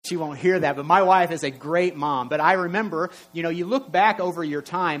she won't hear that, but my wife is a great mom. But I remember, you look back over your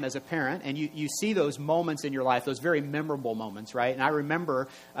time as a parent and you see those moments in your life, those very memorable moments, right? And I remember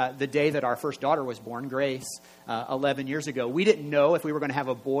the day that our first daughter was born, Grace, 11 years ago. We didn't know if we were going to have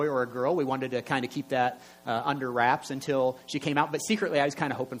a boy or a girl. We wanted to kind of keep that under wraps until she came out. But secretly, I was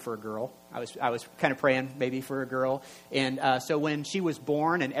kind of hoping for a girl. I was kind of praying maybe for a girl. And so when she was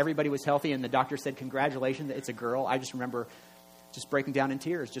born and everybody was healthy and the doctor said, congratulations, it's a girl, I just remember just breaking down in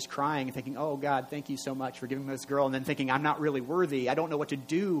tears, just crying and thinking, oh, God, thank you so much for giving me this girl. And then thinking, I'm not really worthy. I don't know what to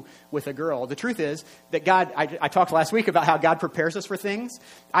do with a girl. The truth is that God, I talked last week about how God prepares us for things.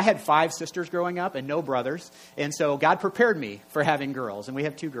 I had 5 sisters growing up and no brothers. And so God prepared me for having girls. And we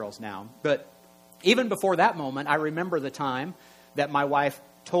have 2 girls now. But even before that moment, I remember the time that my wife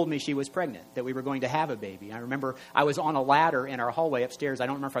told me she was pregnant, that we were going to have a baby. I remember I was on a ladder in our hallway upstairs. I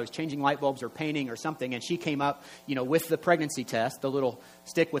don't remember if I was changing light bulbs or painting or something. And she came up, with the pregnancy test, the little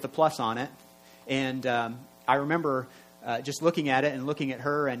stick with a plus on it. And I remember just looking at it and looking at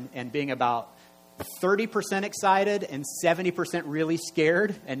her and being about 30% excited and 70% really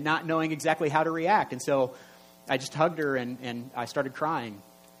scared and not knowing exactly how to react. And so I just hugged her and I started crying.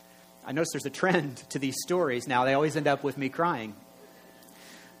 I noticed there's a trend to these stories now. They always end up with me crying.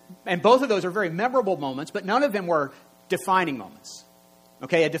 And both of those are very memorable moments, but none of them were defining moments.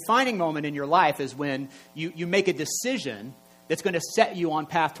 Okay, a defining moment in your life is when you make a decision that's going to set you on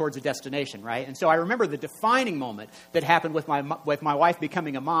path towards a destination, right? And so I remember the defining moment that happened with my wife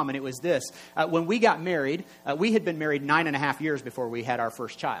becoming a mom, and it was this. When we got married, we had been married 9.5 years before we had our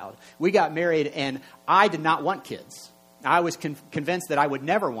first child. We got married, and I did not want kids. I was convinced that I would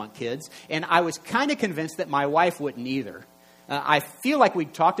never want kids, and I was kind of convinced that my wife wouldn't either. I feel like we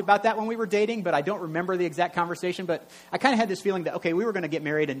talked about that when we were dating, but I don't remember the exact conversation. But I kind of had this feeling that, okay, we were going to get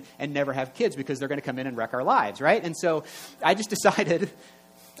married and never have kids because they're going to come in and wreck our lives, right? And so I just decided,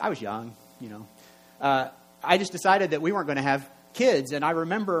 I was young, I just decided that we weren't going to have kids. And I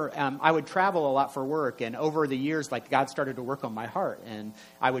remember I would travel a lot for work. And over the years, God started to work on my heart. And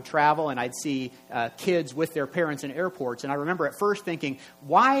I would travel and I'd see kids with their parents in airports. And I remember at first thinking,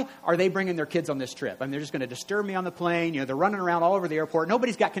 why are they bringing their kids on this trip? I mean, they're just going to disturb me on the plane. They're running around all over the airport.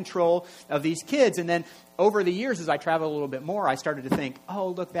 Nobody's got control of these kids. And then over the years, as I traveled a little bit more, I started to think, oh,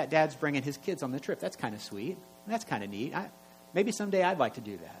 look, that dad's bringing his kids on the trip. That's kind of sweet. That's kind of neat. Maybe someday I'd like to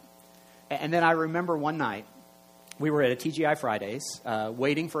do that. And then I remember one night, we were at a TGI Fridays,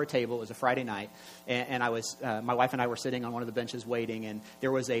 waiting for a table. It was a Friday night, and my wife and I were sitting on one of the benches waiting, and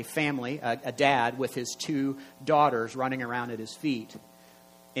there was a family, a dad with his 2 daughters running around at his feet.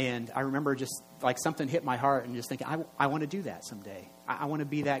 And I remember just like something hit my heart and just thinking, I want to do that someday. I want to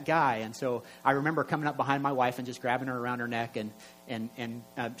be that guy. And so I remember coming up behind my wife and just grabbing her around her neck, and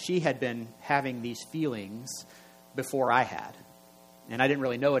she had been having these feelings before I had. And I didn't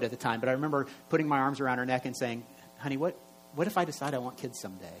really know it at the time, but I remember putting my arms around her neck and saying, honey, what if I decide I want kids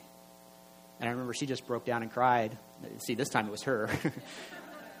someday? And I remember she just broke down and cried. See, this time it was her.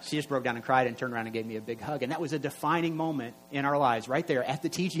 She just broke down and cried and turned around and gave me a big hug. And that was a defining moment in our lives right there at the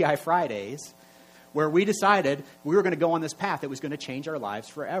TGI Fridays where we decided we were going to go on this path that was going to change our lives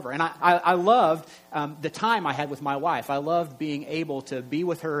forever. And I loved the time I had with my wife. I loved being able to be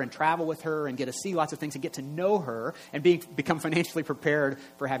with her and travel with her and get to see lots of things and get to know her and become financially prepared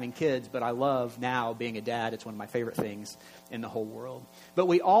for having kids. But I love now being a dad. It's one of my favorite things in the whole world. But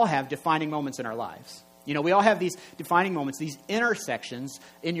we all have defining moments in our lives. We all have these defining moments, these intersections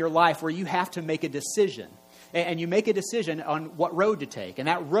in your life where you have to make a decision. And you make a decision on what road to take. And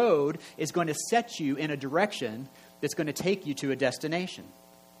that road is going to set you in a direction that's going to take you to a destination.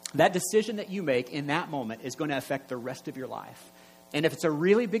 That decision that you make in that moment is going to affect the rest of your life. And if it's a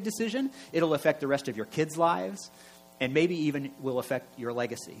really big decision, it'll affect the rest of your kids' lives and maybe even will affect your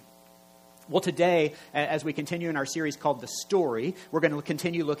legacy. Well, today, as we continue in our series called The Story, we're going to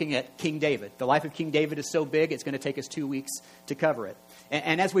continue looking at King David. The life of King David is so big, it's going to take us 2 weeks to cover it.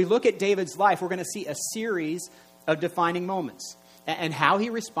 And as we look at David's life, we're going to see a series of defining moments and how he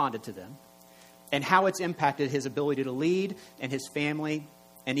responded to them and how it's impacted his ability to lead and his family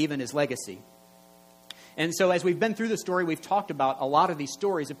and even his legacy. And so as we've been through the story, we've talked about a lot of these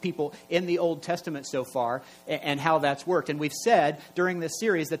stories of people in the Old Testament so far and how that's worked. And we've said during this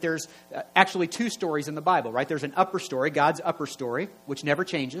series that there's actually 2 stories in the Bible, right? There's an upper story, God's upper story, which never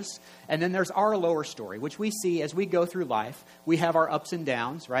changes. And then there's our lower story, which we see as we go through life. We have our ups and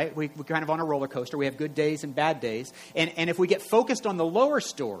downs, right? We're kind of on a roller coaster. We have good days and bad days. And if we get focused on the lower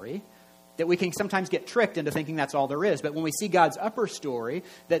story, that we can sometimes get tricked into thinking that's all there is. But when we see God's upper story,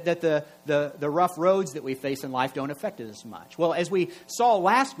 that the rough roads that we face in life don't affect it as much. Well, as we saw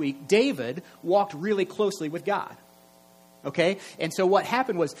last week, David walked really closely with God. Okay? And so what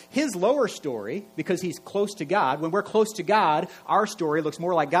happened was his lower story, because he's close to God, when we're close to God, our story looks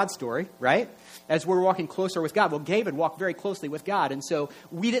more like God's story, right? As we're walking closer with God. Well, David walked very closely with God, and so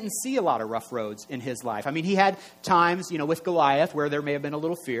we didn't see a lot of rough roads in his life. I mean, he had times, with Goliath where there may have been a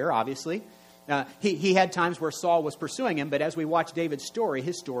little fear, obviously. He had times where Saul was pursuing him, but as we watch David's story,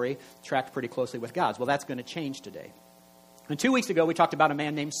 his story tracked pretty closely with God's. Well, that's going to change today. And 2 weeks ago, we talked about a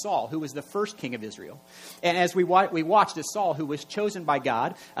man named Saul, who was the first king of Israel. And as we watched as Saul, who was chosen by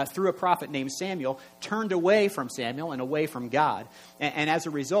God through a prophet named Samuel, turned away from Samuel and away from God. And as a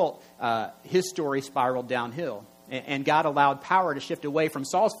result, his story spiraled downhill. And God allowed power to shift away from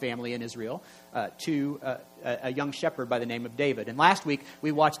Saul's family in Israel to a young shepherd by the name of David. And last week,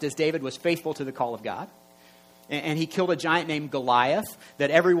 we watched as David was faithful to the call of God. And he killed a giant named Goliath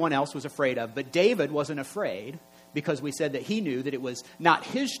that everyone else was afraid of. But David wasn't afraid, because we said that he knew that it was not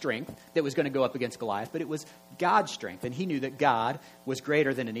his strength that was going to go up against Goliath, but it was God's strength. And he knew that God was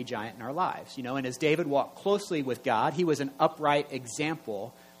greater than any giant in our lives. And as David walked closely with God, he was an upright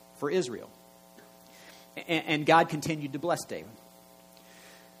example for Israel. And God continued to bless David.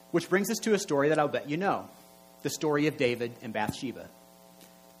 Which brings us to a story that I'll bet you know. The story of David and Bathsheba.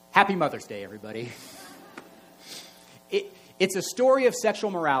 Happy Mother's Day, everybody. It's a story of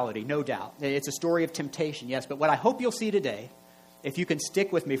sexual morality, no doubt. It's a story of temptation, yes. But what I hope you'll see today, if you can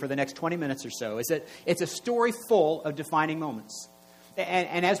stick with me for the next 20 minutes or so, is that it's a story full of defining moments.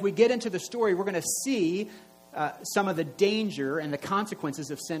 And as we get into the story, we're going to see some of the danger and the consequences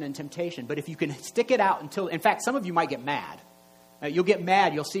of sin and temptation. But if you can stick it out until, in fact, some of you might get mad. You'll get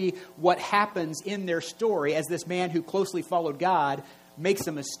mad. You'll see what happens in their story as this man who closely followed God makes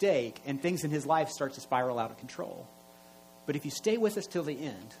a mistake and things in his life start to spiral out of control. But if you stay with us till the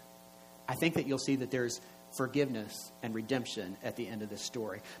end, I think that you'll see that there's forgiveness and redemption at the end of this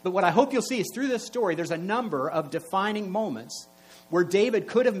story. But what I hope you'll see is through this story, there's a number of defining moments where David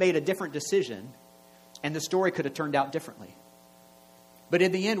could have made a different decision and the story could have turned out differently. But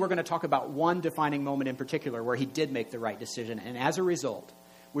in the end, we're going to talk about one defining moment in particular where he did make the right decision. And as a result,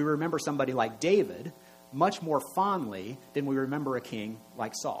 we remember somebody like David much more fondly than we remember a king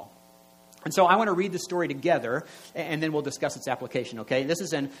like Saul. And so I want to read the story together, and then we'll discuss its application, okay? This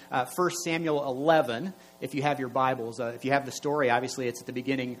is in 1 Samuel 11, if you have your Bibles. If you have the story, obviously it's at the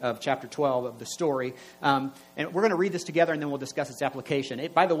beginning of chapter 12 of the story. And we're going to read this together, and then we'll discuss its application.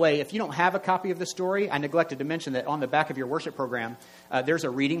 By the way, if you don't have a copy of the story, I neglected to mention that on the back of your worship program, there's a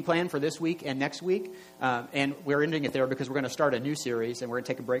reading plan for this week and next week. And we're ending it there because we're going to start a new series, and we're going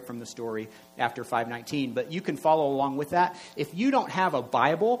to take a break from the story after 5:19. But you can follow along with that. If you don't have a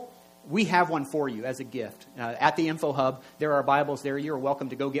Bible, we have one for you as a gift. At the Info Hub, there are Bibles there. You're welcome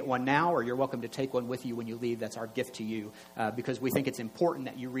to go get one now, or you're welcome to take one with you when you leave. That's our gift to you, because we think it's important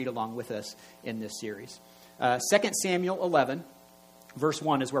that you read along with us in this series. 2 Samuel 11, verse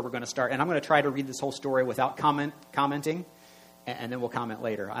 1 is where we're going to start. And I'm going to try to read this whole story without commenting, and then we'll comment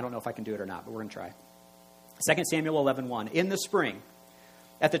later. I don't know if I can do it or not, but we're going to try. 2 Samuel 11:1. In the spring,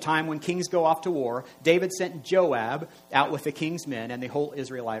 at the time when kings go off to war, David sent Joab out with the king's men and the whole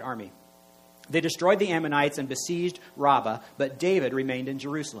Israelite army. They destroyed the Ammonites and besieged Rabbah, but David remained in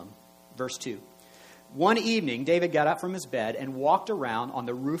Jerusalem. Verse 2. One evening, David got up from his bed and walked around on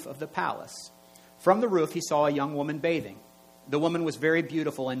the roof of the palace. From the roof, he saw a young woman bathing. The woman was very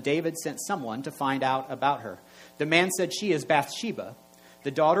beautiful, and David sent someone to find out about her. The man said, "She is Bathsheba, the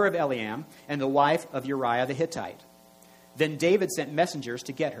daughter of Eliam, and the wife of Uriah the Hittite." Then David sent messengers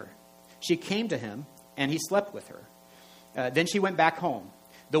to get her. She came to him, and he slept with her. Then she went back home.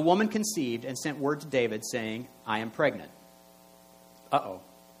 The woman conceived and sent word to David, saying, "I am pregnant." Uh-oh.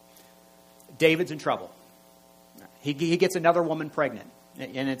 David's in trouble. He gets another woman pregnant,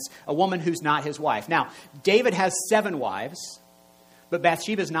 and it's a woman who's not his wife. Now, David has 7 wives, but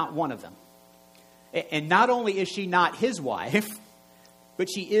Bathsheba is not one of them. And not only is she not his wife, but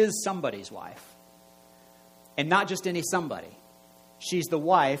she is somebody's wife. And not just any somebody. She's the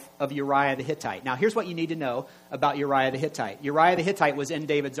wife of Uriah the Hittite. Now, here's what you need to know about Uriah the Hittite. Uriah the Hittite was in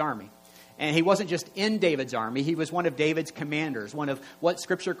David's army. And he wasn't just in David's army. He was one of David's commanders, one of what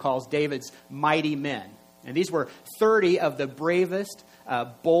Scripture calls David's mighty men. And these were 30 of the bravest,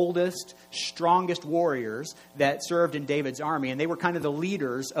 boldest, strongest warriors that served in David's army. And they were kind of the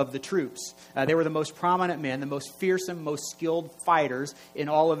leaders of the troops. They were the most prominent men, the most fearsome, most skilled fighters in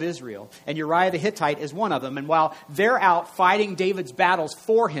all of Israel. And Uriah the Hittite is one of them. And while they're out fighting David's battles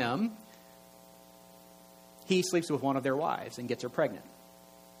for him, he sleeps with one of their wives and gets her pregnant.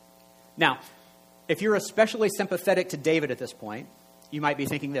 Now, if you're especially sympathetic to David at this point, you might be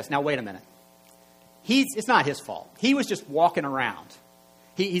thinking this. Now, wait a minute. It's not his fault. He was just walking around.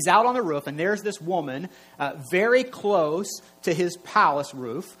 He's out on the roof, and there's this woman very close to his palace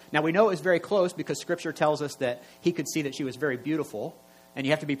roof. Now, we know it was very close because Scripture tells us that he could see that she was very beautiful, and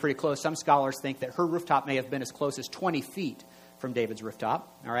you have to be pretty close. Some scholars think that her rooftop may have been as close as 20 feet from David's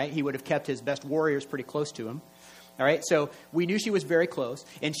rooftop. All right, he would have kept his best warriors pretty close to him. All right, so we knew she was very close,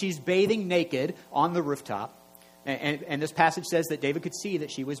 and she's bathing naked on the rooftop. And this passage says that David could see that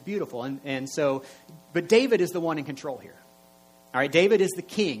she was beautiful. But David is the one in control here. All right, David is the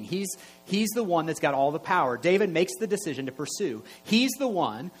king. He's the one that's got all the power. David makes the decision to pursue. He's the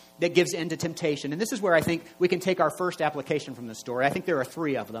one that gives in to temptation. And this is where I think we can take our first application from the story. I think there are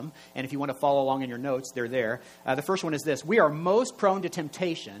 3 of them. And if you want to follow along in your notes, they're there. The first one is this. We are most prone to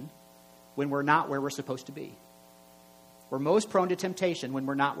temptation when we're not where we're supposed to be. We're most prone to temptation when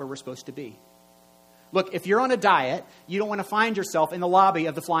we're not where we're supposed to be. Look, if you're on a diet, you don't want to find yourself in the lobby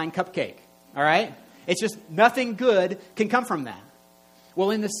of the Flying Cupcake, all right? It's just nothing good can come from that.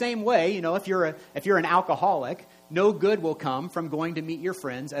 Well, in the same way, if you're an alcoholic, no good will come from going to meet your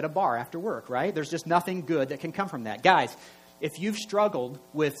friends at a bar after work, right? There's just nothing good that can come from that. Guys, if you've struggled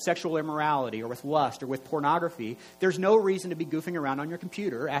with sexual immorality or with lust or with pornography, there's no reason to be goofing around on your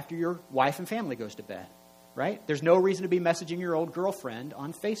computer after your wife and family goes to bed, right? There's no reason to be messaging your old girlfriend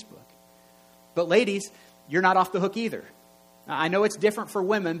on Facebook. But ladies, you're not off the hook either. I know it's different for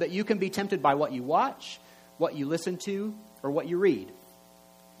women, but you can be tempted by what you watch, what you listen to, or what you read.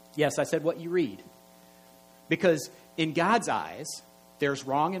 Yes, I said what you read. Because in God's eyes, there's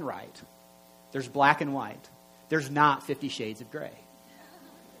wrong and right. There's black and white. There's not 50 shades of gray.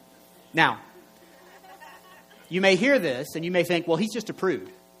 Now, you may hear this and you may think, well, he's just a prude.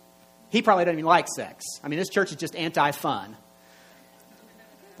 He probably doesn't even like sex. I mean, this church is just anti-fun.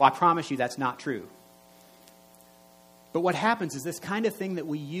 Well, I promise you that's not true. But what happens is this kind of thing that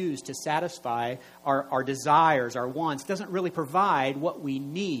we use to satisfy our desires, our wants, doesn't really provide what we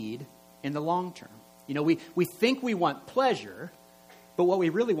need in the long term. We think we want pleasure, but what we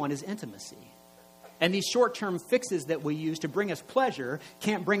really want is intimacy. And these short-term fixes that we use to bring us pleasure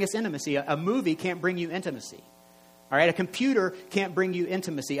can't bring us intimacy. A movie can't bring you intimacy. All right, a computer can't bring you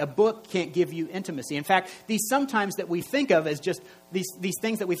intimacy. A book can't give you intimacy. In fact, these sometimes that we think of as just these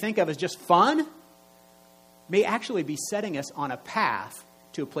things that we think of as just fun may actually be setting us on a path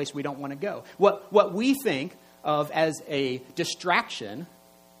to a place we don't want to go. What we think of as a distraction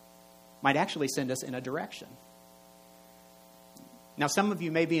might actually send us in a direction. Now, some of you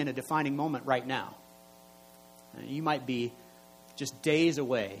may be in a defining moment right now. You might be just days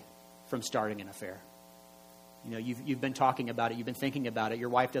away from starting an affair. You've been talking about it. You've been thinking about it. Your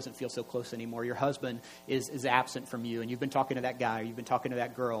wife doesn't feel so close anymore. Your husband is absent from you, and you've been talking to that guy, or you've been talking to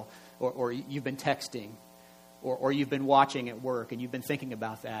that girl, or you've been texting, or you've been watching at work, and you've been thinking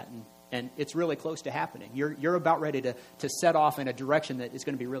about that, and it's really close to happening. You're about ready to set off in a direction that is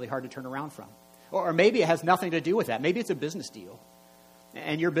going to be really hard to turn around from. Or maybe it has nothing to do with that. Maybe it's a business deal.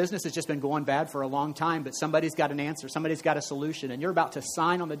 And your business has just been going bad for a long time, but somebody's got an answer. Somebody's got a solution, and you're about to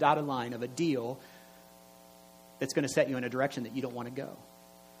sign on the dotted line of a deal that's going to set you in a direction that you don't want to go.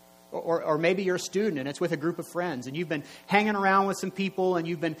 Or maybe you're a student and it's with a group of friends and you've been hanging around with some people and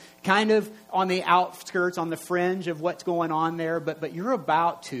you've been kind of on the outskirts, on the fringe of what's going on there, but you're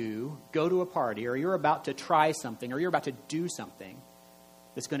about to go to a party, or you're about to try something, or you're about to do something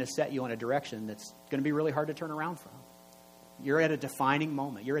that's going to set you in a direction that's going to be really hard to turn around from. You're at a defining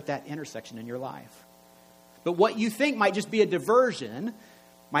moment. You're at that intersection in your life. But what you think might just be a diversion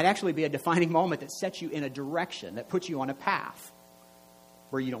might actually be a defining moment that sets you in a direction, that puts you on a path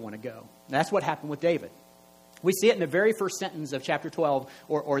where you don't want to go. And that's what happened with David. We see it in the very first sentence of chapter 12,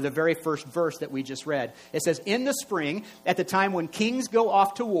 or the very first verse that we just read. It says, in the spring, at the time when kings go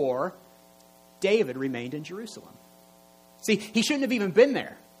off to war, David remained in Jerusalem. See, he shouldn't have even been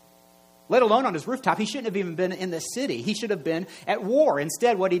there, let alone on his rooftop. He shouldn't have even been in the city. He should have been at war.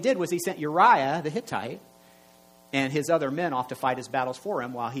 Instead, what he did was he sent Uriah the Hittite and his other men off to fight his battles for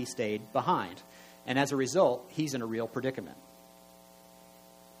him while he stayed behind. And as a result, he's in a real predicament.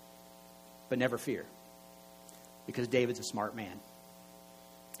 But never fear, because David's a smart man,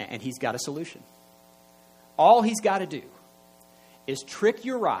 and he's got a solution. All he's got to do is trick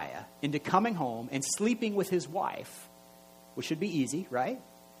Uriah into coming home and sleeping with his wife, which should be easy, right?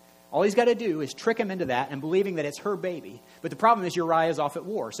 All he's got to do is trick him into that and believing that it's her baby. But the problem is Uriah is off at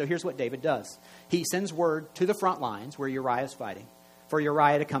war. So here's what David does. He sends word to the front lines where Uriah is fighting for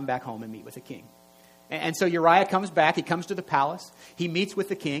Uriah to come back home and meet with the king. And so Uriah comes back. He comes to the palace. He meets with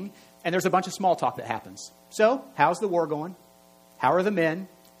the king. And there's a bunch of small talk that happens. So, how's the war going? How are the men?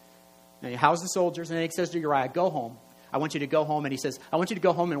 How's the soldiers? And then he says to Uriah, go home. I want you to go home. And he says, I want you to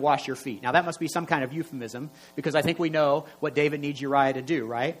go home and wash your feet. Now, that must be some kind of euphemism, because I think we know what David needs Uriah to do,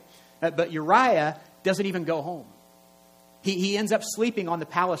 right? But Uriah doesn't even go home. He ends up sleeping on the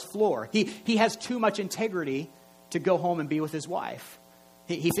palace floor. He has too much integrity to go home and be with his wife.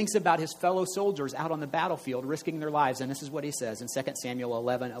 He thinks about his fellow soldiers out on the battlefield risking their lives. And this is what he says in 2 Samuel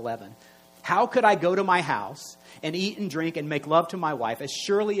 11:11. How could I go to my house and eat and drink and make love to my wife? As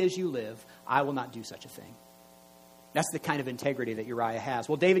surely as you live, I will not do such a thing. That's the kind of integrity that Uriah has.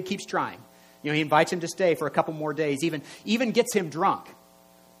 Well, David keeps trying. He invites him to stay for a couple more days, even gets him drunk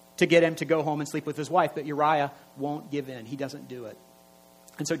to get him to go home and sleep with his wife. But Uriah won't give in. He doesn't do it.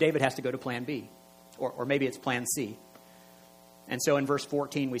 And so David has to go to plan B, or maybe it's plan C. And so in verse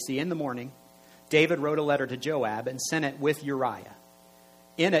 14, we see, in the morning, David wrote a letter to Joab and sent it with Uriah.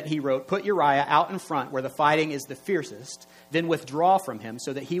 In it, he wrote, put Uriah out in front where the fighting is the fiercest, then withdraw from him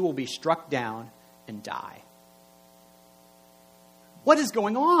so that he will be struck down and die. What is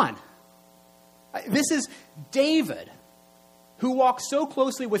going on? This is David, who walked so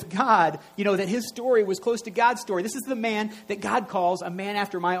closely with God, that his story was close to God's story. This is the man that God calls a man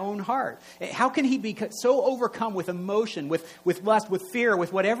after my own heart. How can he be so overcome with emotion, with lust, with fear,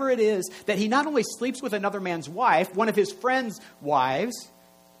 with whatever it is, that he not only sleeps with another man's wife, one of his friend's wives,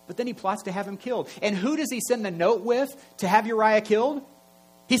 but then he plots to have him killed? And who does he send the note with to have Uriah killed?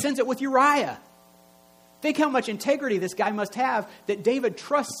 He sends it with Uriah. Think how much integrity this guy must have, that David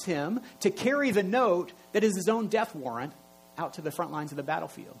trusts him to carry the note that is his own death warrant out to the front lines of the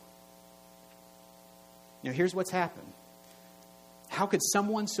battlefield. Here's what's happened. How could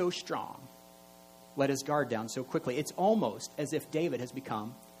someone so strong let his guard down so quickly? It's almost as if David has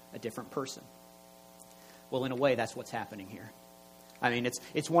become a different person. Well, in a way, that's what's happening here.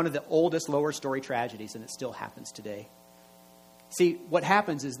 It's one of the oldest lower story tragedies, and it still happens today. See, what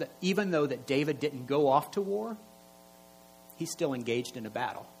happens is that even though that David didn't go off to war, he's still engaged in a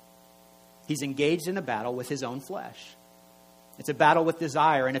battle. He's engaged in a battle with his own flesh. It's a battle with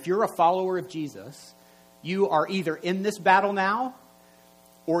desire. And if you're a follower of Jesus, you are either in this battle now,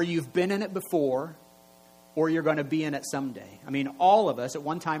 or you've been in it before, or you're going to be in it someday. All of us at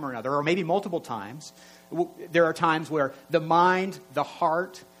one time or another, or maybe multiple times, there are times where the mind, the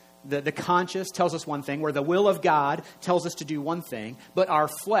heart, the conscience tells us one thing, where the will of God tells us to do one thing, but our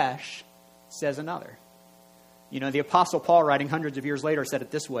flesh says another. The Apostle Paul, writing hundreds of years later, said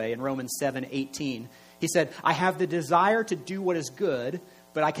it this way in Romans 7:18. He said, I have the desire to do what is good,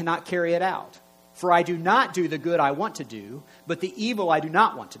 but I cannot carry it out. For I do not do the good I want to do, but the evil I do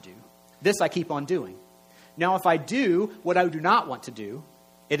not want to do. This I keep on doing. Now, if I do what I do not want to do,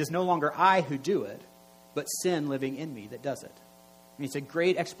 it is no longer I who do it, but sin living in me that does it. It's a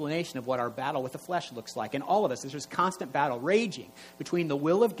great explanation of what our battle with the flesh looks like. And all of us, there's this constant battle raging between the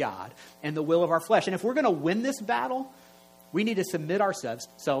will of God and the will of our flesh. And if we're going to win this battle, we need to submit ourselves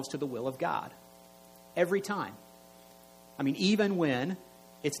to the will of God. Every time. Even when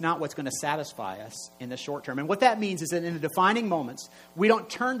it's not what's going to satisfy us in the short term. And what that means is that in the defining moments, we don't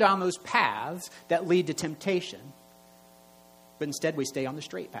turn down those paths that lead to temptation, but instead we stay on the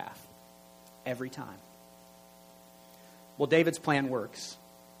straight path every time. Well, David's plan works.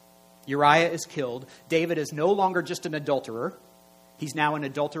 Uriah is killed. David is no longer just an adulterer. He's now an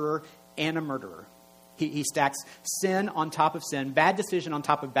adulterer and a murderer. He stacks sin on top of sin, bad decision on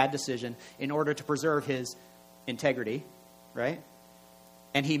top of bad decision, in order to preserve his integrity, right?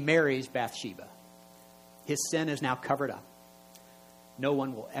 And he marries Bathsheba. His sin is now covered up. No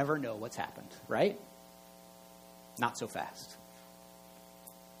one will ever know what's happened, right? Not so fast.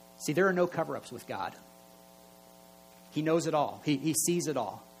 See, there are no cover-ups with God. He knows it all. He sees it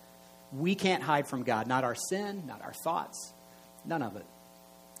all. We can't hide from God. Not our sin, not our thoughts, none of it.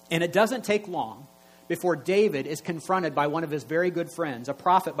 And it doesn't take long before David is confronted by one of his very good friends, a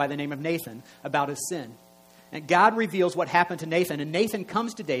prophet by the name of Nathan, about his sin. And God reveals what happened to Nathan. And Nathan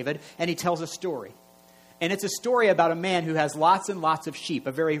comes to David and he tells a story. And it's a story about a man who has lots and lots of sheep,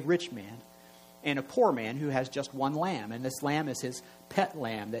 a very rich man, and a poor man who has just one lamb. And this lamb is his pet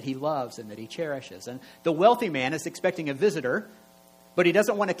lamb that he loves and that he cherishes. And the wealthy man is expecting a visitor, but he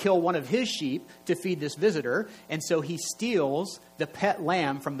doesn't want to kill one of his sheep to feed this visitor. And so he steals the pet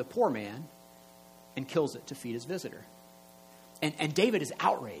lamb from the poor man and kills it to feed his visitor. And David is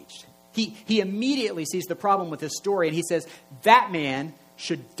outraged. He immediately sees the problem with this story, and he says, that man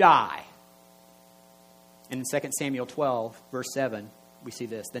should die. And in 2 Samuel 12, verse 7, we see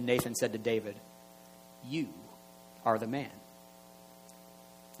this. Then Nathan said to David, you are the man.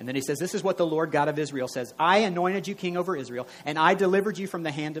 And then he says, this is what the Lord God of Israel says. I anointed you king over Israel, and I delivered you from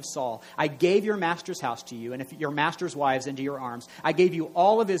the hand of Saul. I gave your master's house to you, and if your master's wives into your arms. I gave you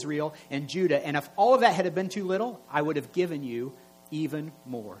all of Israel and Judah, and if all of that had been too little, I would have given you even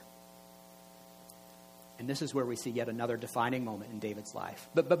more. And this is where we see yet another defining moment in David's life.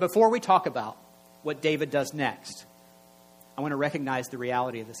 But before we talk about what David does next, I want to recognize the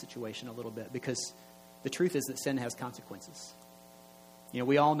reality of the situation a little bit, because the truth is that sin has consequences. You know,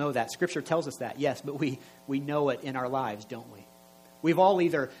 we all know that. Scripture tells us that, yes, but we know it in our lives, don't we? We've all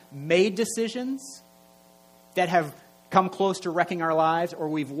either made decisions that have come close to wrecking our lives, or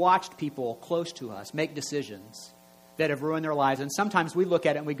we've watched people close to us make decisions that have ruined their lives. And sometimes we look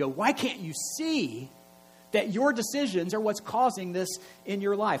at it and we go, why can't you see that your decisions are what's causing this in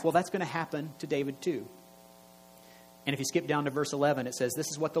your life? Well, that's going to happen to David too. And if you skip down to verse 11, it says, this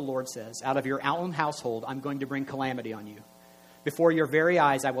is what the Lord says. Out of your own household, I'm going to bring calamity on you. Before your very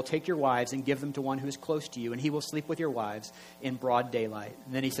eyes, I will take your wives and give them to one who is close to you, and he will sleep with your wives in broad daylight.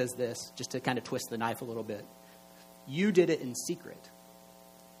 And then he says this, just to kind of twist the knife a little bit. You did it in secret,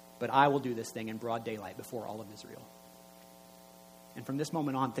 but I will do this thing in broad daylight before all of Israel. And from this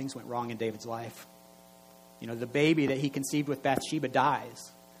moment on, things went wrong in David's life. You know, the baby that he conceived with Bathsheba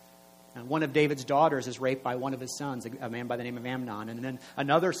dies. And one of David's daughters is raped by one of his sons, a man by the name of Amnon. And then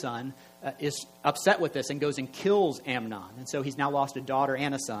another son is upset with this and goes and kills Amnon. And so he's now lost a daughter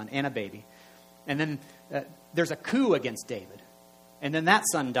and a son and a baby. And then there's a coup against David. And then that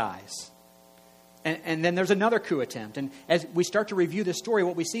son dies. And then there's another coup attempt. And as we start to review this story,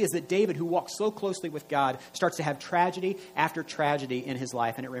 what we see is that David, who walks so closely with God, starts to have tragedy after tragedy in his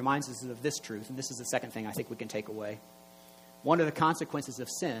life. And it reminds us of this truth. And this is the second thing I think we can take away. One of the consequences of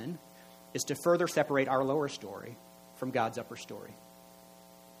sin is to further separate our lower story from God's upper story.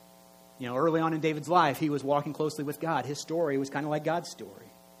 You know, early on in David's life, he was walking closely with God. His story was kind of like God's story.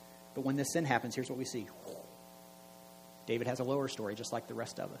 But when this sin happens, here's what we see. David has a lower story, just like the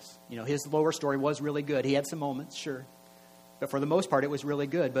rest of us. You know, his lower story was really good. He had some moments, sure. But for the most part, it was really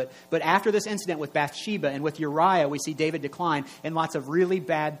good. But after this incident with Bathsheba and with Uriah, we see David decline, and lots of really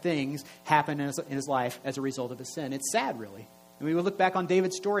bad things happen in his life as a result of his sin. It's sad, really. And we look back on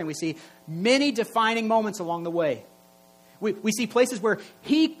David's story and we see many defining moments along the way. We see places where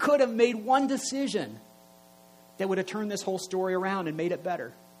he could have made one decision that would have turned this whole story around and made it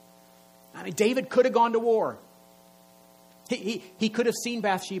better. I mean, David could have gone to war. He could have seen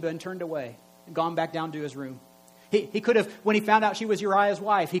Bathsheba and turned away and gone back down to his room. He could have, when he found out she was Uriah's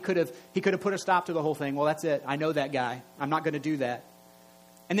wife, he could have put a stop to the whole thing. Well, that's it. I know that guy. I'm not going to do that.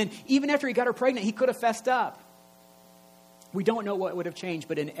 And then even after he got her pregnant, he could have fessed up. We don't know what would have changed,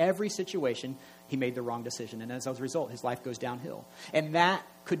 but in every situation, he made the wrong decision. And as a result, his life goes downhill. And that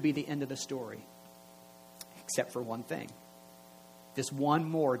could be the end of the story, except for one thing. This one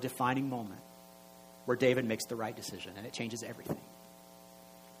more defining moment where David makes the right decision, and it changes everything.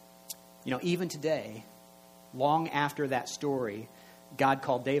 You know, even today, long after that story, God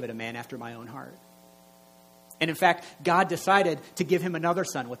called David a man after my own heart. And in fact, God decided to give him another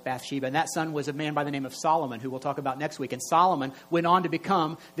son with Bathsheba. And that son was a man by the name of Solomon, who we'll talk about next week. And Solomon went on to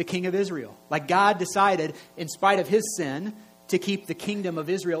become the king of Israel. Like God decided, in spite of his sin, to keep the kingdom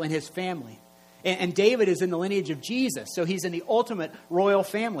of Israel in his family. And David is in the lineage of Jesus, so he's in the ultimate royal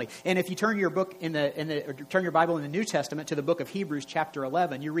family. And if you turn your book turn your Bible in the New Testament to the book of Hebrews, chapter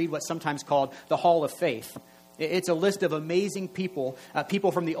 11, you read what's sometimes called the Hall of Faith. It's a list of amazing people,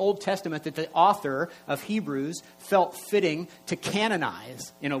 people from the Old Testament that the author of Hebrews felt fitting to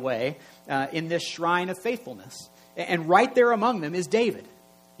canonize, in a way, in this shrine of faithfulness. And right there among them is David.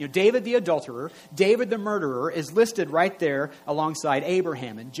 You know, David the adulterer, David the murderer is listed right there alongside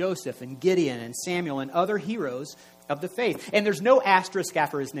Abraham and Joseph and Gideon and Samuel and other heroes of the faith. And there's no asterisk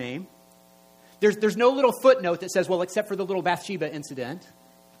after his name. There's no little footnote that says, well, except for the little Bathsheba incident.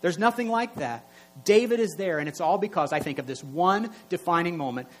 There's nothing like that. David is there, and it's all because, I think, of this one defining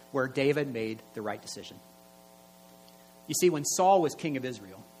moment where David made the right decision. You see, when Saul was king of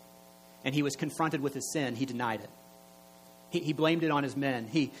Israel and he was confronted with his sin, he denied it. He blamed it on his men.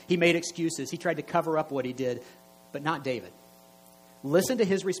 He made excuses. He tried to cover up what he did, but not David. Listen to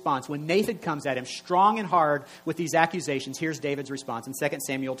his response. When Nathan comes at him strong and hard with these accusations, here's David's response. In 2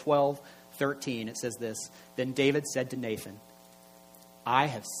 Samuel 12:13, it says this, "Then David said to Nathan, I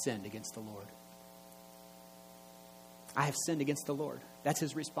have sinned against the Lord." I have sinned against the Lord. That's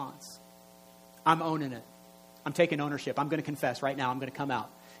his response. I'm owning it. I'm taking ownership. I'm going to confess right now. I'm going to come out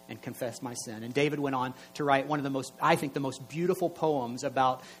and confess my sin. And David went on to write one of the most, I think, the most beautiful poems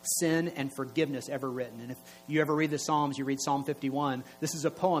about sin and forgiveness ever written. And if you ever read the Psalms, you read Psalm 51, this is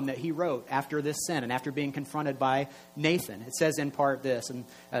a poem that he wrote after this sin and after being confronted by Nathan. It says in part this, and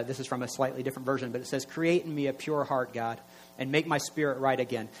this is from a slightly different version, but it says, "Create in me a pure heart, God, and make my spirit right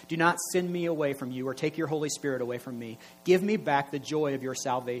again. Do not send me away from you or take your Holy Spirit away from me. Give me back the joy of your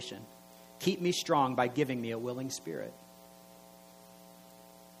salvation. Keep me strong by giving me a willing spirit."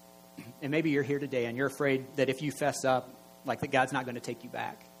 And maybe you're here today and you're afraid that if you fess up, like that God's not going to take you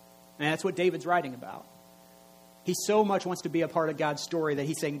back. And that's what David's writing about. He so much wants to be a part of God's story that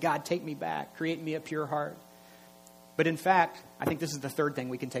he's saying, God, take me back. Create in me a pure heart. But in fact, I think this is the third thing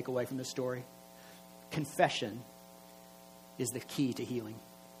we can take away from this story. Confession is the key to healing.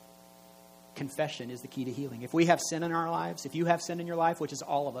 Confession is the key to healing. If we have sin in our lives, if you have sin in your life, which is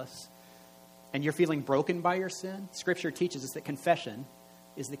all of us, and you're feeling broken by your sin, Scripture teaches us that confession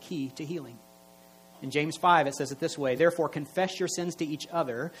is the key to healing. In James 5, it says it this way, "Therefore confess your sins to each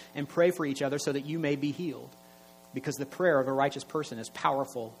other and pray for each other so that you may be healed, because the prayer of a righteous person is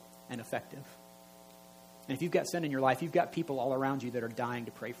powerful and effective." And if you've got sin in your life, you've got people all around you that are dying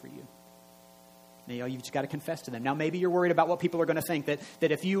to pray for you. And, you've just got to confess to them. Now, maybe you're worried about what people are going to think, that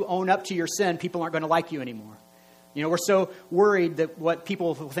if you own up to your sin, people aren't going to like you anymore. We're so worried that what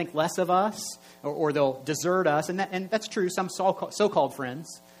people will think less of us, or they'll desert us. And that's true. Some so-called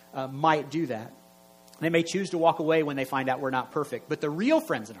friends might do that. They may choose to walk away when they find out we're not perfect. But the real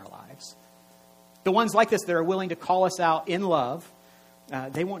friends in our lives, the ones like this that are willing to call us out in love,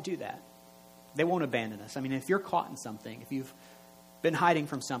 they won't do that. They won't abandon us. I mean, if you're caught in something, if you've been hiding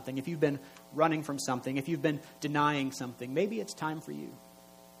from something, if you've been running from something, if you've been denying something, maybe it's time for you.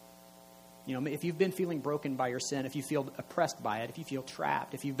 If you've been feeling broken by your sin, if you feel oppressed by it, if you feel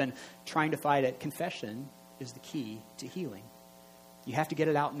trapped, if you've been trying to fight it, confession is the key to healing. You have to get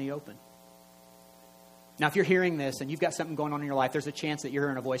it out in the open. Now, if you're hearing this and you've got something going on in your life, there's a chance that you're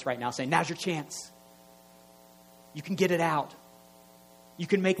hearing a voice right now saying, now's your chance. You can get it out. You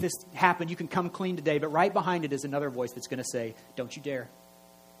can make this happen. You can come clean today. But right behind it is another voice that's going to say, don't you dare.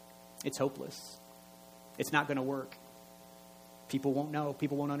 It's hopeless. It's not going to work. People won't know.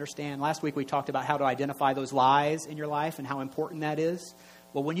 People won't understand. Last week we talked about how to identify those lies in your life and how important that is.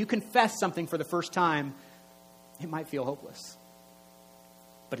 Well, when you confess something for the first time, it might feel hopeless.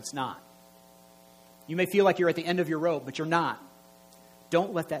 But it's not. You may feel like you're at the end of your rope, but you're not.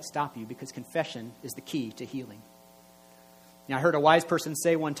 Don't let that stop you, because confession is the key to healing. Now, I heard a wise person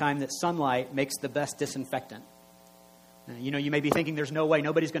say one time that sunlight makes the best disinfectant. You may be thinking there's no way,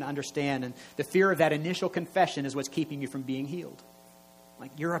 nobody's going to understand. And the fear of that initial confession is what's keeping you from being healed.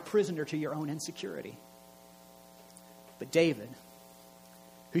 Like you're a prisoner to your own insecurity. But David,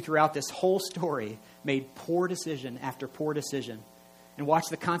 who throughout this whole story made poor decision after poor decision and watched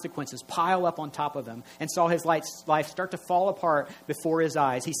the consequences pile up on top of him and saw his life start to fall apart before his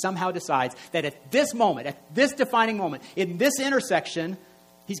eyes, he somehow decides that at this moment, at this defining moment, in this intersection,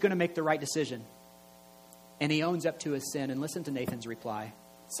 he's going to make the right decision. And he owns up to his sin. And listen to Nathan's reply,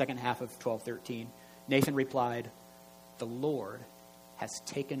 second half of 12:13. Nathan replied, "The Lord has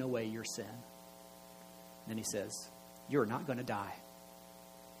taken away your sin." And then he says, "You're not going to die."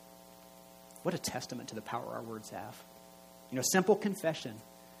 What a testament to the power our words have. Simple confession,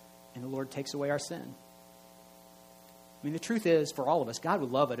 and the Lord takes away our sin. I mean, the truth is, for all of us, God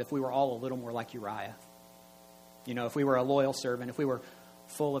would love it if we were all a little more like Uriah. If we were a loyal servant, if we were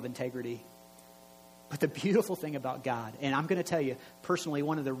full of integrity. But the beautiful thing about God, and I'm going to tell you personally,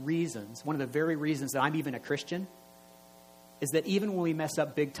 one of the very reasons that I'm even a Christian, is that even when we mess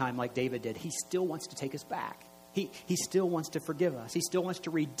up big time like David did, he still wants to take us back. He still wants to forgive us. He still wants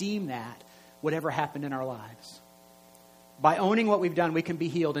to redeem that, whatever happened in our lives. By owning what we've done, we can be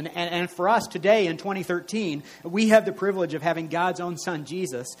healed. And for us today in 2013, we have the privilege of having God's own Son,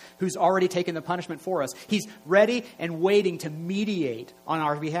 Jesus, who's already taken the punishment for us. He's ready and waiting to mediate on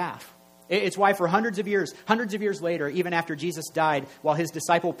our behalf. It's why for hundreds of years later, even after Jesus died, while his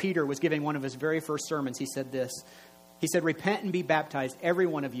disciple Peter was giving one of his very first sermons, he said this. He said, "Repent and be baptized, every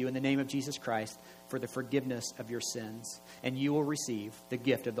one of you, in the name of Jesus Christ, for the forgiveness of your sins, and you will receive the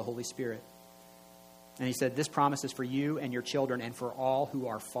gift of the Holy Spirit." And he said, "This promise is for you and your children and for all who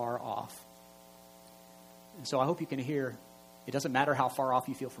are far off." And so I hope you can hear, it doesn't matter how far off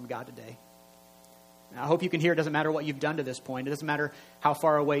you feel from God today. I hope you can hear it doesn't matter what you've done to this point. It doesn't matter how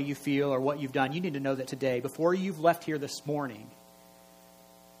far away you feel or what you've done. You need to know that today, before you've left here this morning,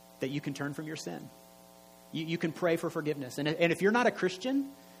 that you can turn from your sin. You can pray for forgiveness. And if you're not a Christian,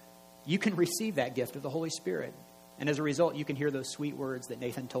 you can receive that gift of the Holy Spirit. And as a result, you can hear those sweet words that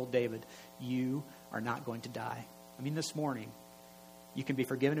Nathan told David. You are not going to die. I mean, this morning, you can be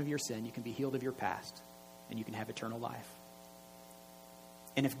forgiven of your sin, you can be healed of your past, and you can have eternal life.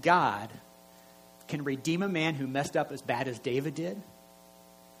 And if God can redeem a man who messed up as bad as David did,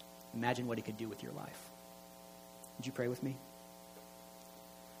 imagine what he could do with your life. Would you pray with me?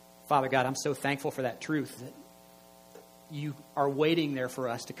 Father God, I'm so thankful for that truth that you are waiting there for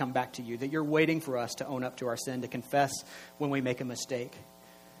us to come back to you, that you're waiting for us to own up to our sin, to confess when we make a mistake.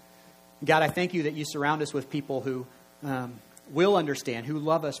 God, I thank you that you surround us with people who will understand, who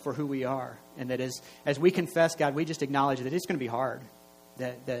love us for who we are, and that as we confess, God, we just acknowledge that it's going to be hard,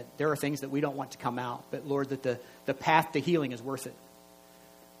 that there are things that we don't want to come out, but Lord, that the path to healing is worth it.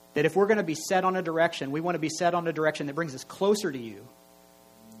 That if we're going to be set on a direction, we want to be set on a direction that brings us closer to you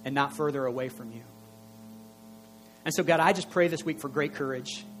and not further away from you. And so, God, I just pray this week for great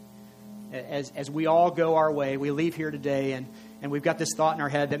courage. As we all go our way, we leave here today and we've got this thought in our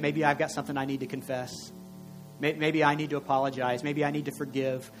head that maybe I've got something I need to confess. Maybe I need to apologize. Maybe I need to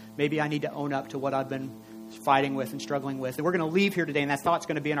forgive. Maybe I need to own up to what I've been fighting with and struggling with. And we're going to leave here today and that thought's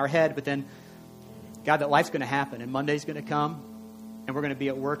going to be in our head. But then, God, that life's going to happen and Monday's going to come and we're going to be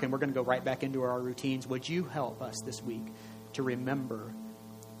at work and we're going to go right back into our routines. Would you help us this week to remember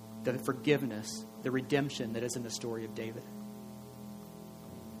the forgiveness, the redemption that is in the story of David?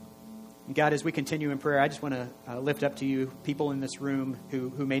 And God, as we continue in prayer, I just want to lift up to you people in this room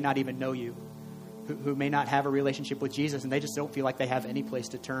who may not even know you, who may not have a relationship with Jesus, and they just don't feel like they have any place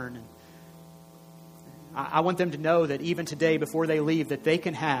to turn. And I want them to know that even today, before they leave, that they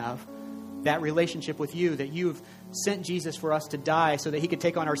can have that relationship with you, that you've sent Jesus for us to die so that he could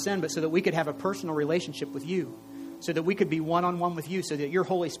take on our sin, but so that we could have a personal relationship with you, so that we could be one-on-one with you, so that your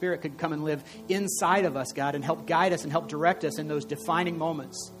Holy Spirit could come and live inside of us, God, and help guide us and help direct us in those defining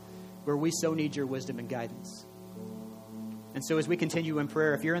moments where we so need your wisdom and guidance. And so as we continue in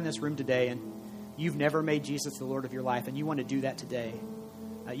prayer, if you're in this room today and you've never made Jesus the Lord of your life and you want to do that today,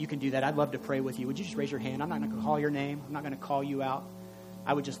 you can do that. I'd love to pray with you. Would you just raise your hand? I'm not going to call your name. I'm not going to call you out.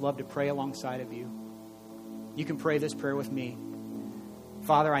 I would just love to pray alongside of you. You can pray this prayer with me.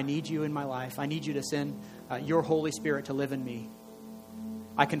 Father, I need you in my life. I need you to send your Holy Spirit to live in me.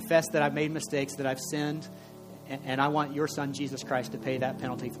 I confess that I've made mistakes, that I've sinned, and I want your Son, Jesus Christ, to pay that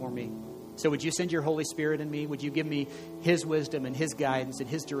penalty for me. So would you send your Holy Spirit in me? Would you give me his wisdom and his guidance and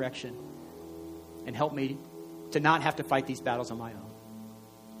his direction and help me to not have to fight these battles on my own?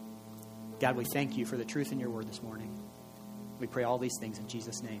 God, we thank you for the truth in your word this morning. We pray all these things in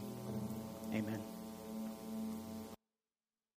Jesus' name. Amen.